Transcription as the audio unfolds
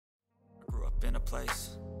been a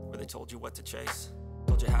place where they told you what to chase,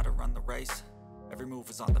 told you how to run the race, every move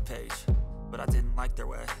was on the page, but I didn't like their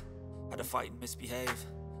way. Had to fight and misbehave,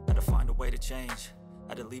 had to find a way to change,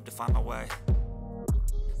 had to leave to find my way.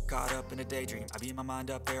 Caught up in a daydream, I beat my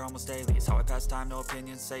mind up there almost daily. It's how I pass time, no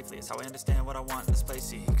opinions safely. It's how I understand what I want in this place,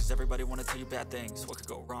 see. Cause everybody wanna tell you bad things, what could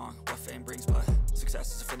go wrong, what fame brings. But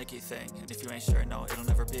success is a finicky thing, and if you ain't sure, no, it'll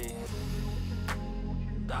never be.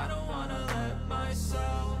 I don't wanna let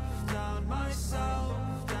myself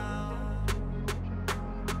down,